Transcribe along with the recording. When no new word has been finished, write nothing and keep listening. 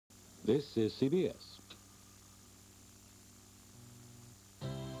This is CBS.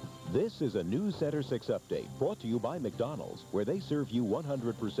 This is a News Center 6 update brought to you by McDonald's, where they serve you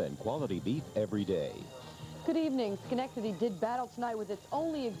 100% quality beef every day. Good evening. Schenectady did battle tonight with its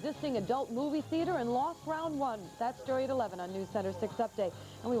only existing adult movie theater and lost round one. That story at 11 on News Center 6 Update.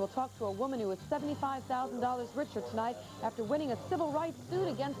 And we will talk to a woman who is $75,000 richer tonight after winning a civil rights suit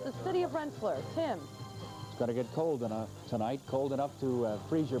against the city of Rensselaer. Tim. It's going to get cold tonight, cold enough to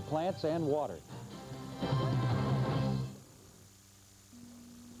freeze your plants and water.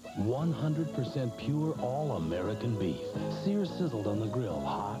 100% pure all-American beef. Sear sizzled on the grill,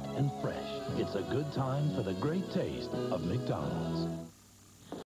 hot and fresh. It's a good time for the great taste of McDonald's.